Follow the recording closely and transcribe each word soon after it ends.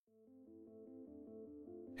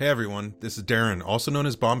Hey everyone, this is Darren, also known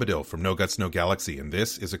as Bombadil from No Guts No Galaxy, and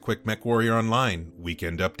this is a quick MechWarrior Online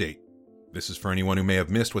weekend update. This is for anyone who may have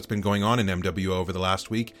missed what's been going on in MWO over the last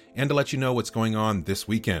week, and to let you know what's going on this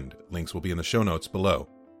weekend. Links will be in the show notes below.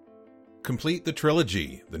 Complete the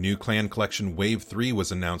trilogy. The new clan collection Wave 3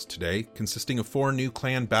 was announced today, consisting of 4 new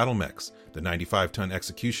clan battle mechs: the 95-ton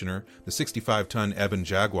Executioner, the 65-ton Ebon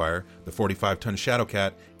Jaguar, the 45-ton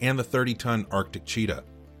Shadowcat, and the 30-ton Arctic Cheetah.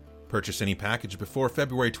 Purchase any package before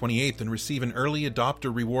February 28th and receive an early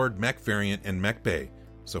adopter reward mech variant and mech bay.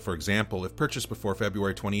 So for example, if purchased before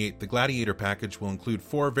February 28th, the Gladiator package will include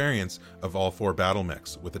 4 variants of all 4 battle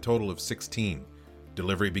mechs, with a total of 16.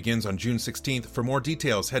 Delivery begins on June 16th. For more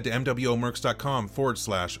details, head to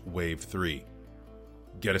mwomercs.com/wave3.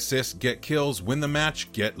 Get assists, get kills, win the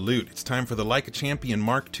match, get loot. It's time for the Like a Champion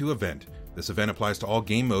Mark II event. This event applies to all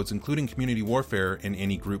game modes, including Community Warfare and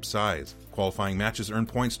any group size. Qualifying matches earn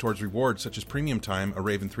points towards rewards such as Premium Time, a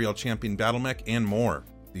Raven 3L Champion Battle Mech, and more.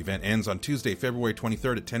 The event ends on Tuesday, February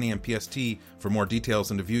 23rd at 10 a.m. PST. For more details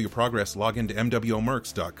and to view your progress, log into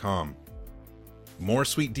mwomercs.com. More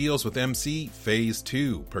sweet deals with MC Phase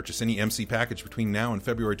 2. Purchase any MC package between now and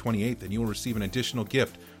February 28th and you will receive an additional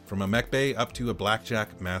gift, from a mech bay up to a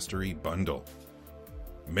Blackjack Mastery bundle.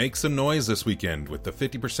 Make some noise this weekend with the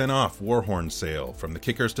 50% off Warhorn sale. From the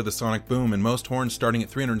kickers to the sonic boom and most horns starting at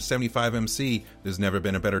 375 MC, there's never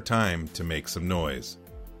been a better time to make some noise.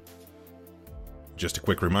 Just a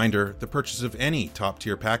quick reminder, the purchase of any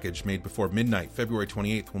top-tier package made before midnight February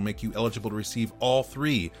 28th will make you eligible to receive all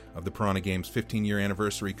 3 of the Piranha Games 15-year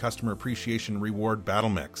anniversary Customer Appreciation Reward battle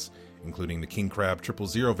mechs, including the King Crab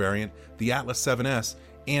 000 variant, the Atlas 7S,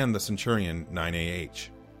 and the Centurion 9AH.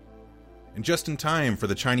 And just in time for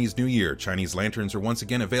the Chinese New Year, Chinese lanterns are once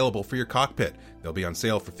again available for your cockpit. They'll be on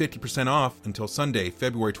sale for 50% off until Sunday,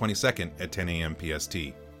 February 22nd at 10 a.m. PST.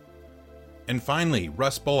 And finally,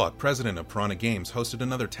 Russ Bullock, president of Piranha Games, hosted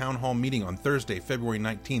another town hall meeting on Thursday, February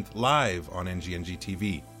 19th, live on NGNG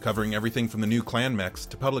TV, covering everything from the new clan mechs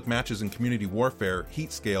to public matches in Community Warfare,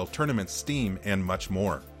 Heat Scale, tournaments, Steam, and much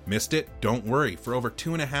more. Missed it? Don't worry. For over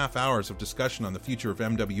 2.5 hours of discussion on the future of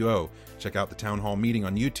MWO, check out the town hall meeting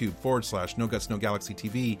on YouTube /No Guts No Galaxy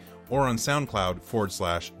TV or on SoundCloud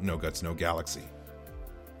 /No Guts No Galaxy.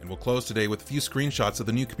 And we'll close today with a few screenshots of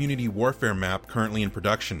the new Community Warfare map currently in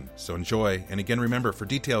production. So enjoy, and again remember, for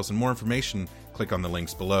details and more information, click on the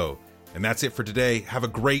links below. And that's it for today. Have a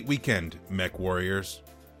great weekend, Mech Warriors.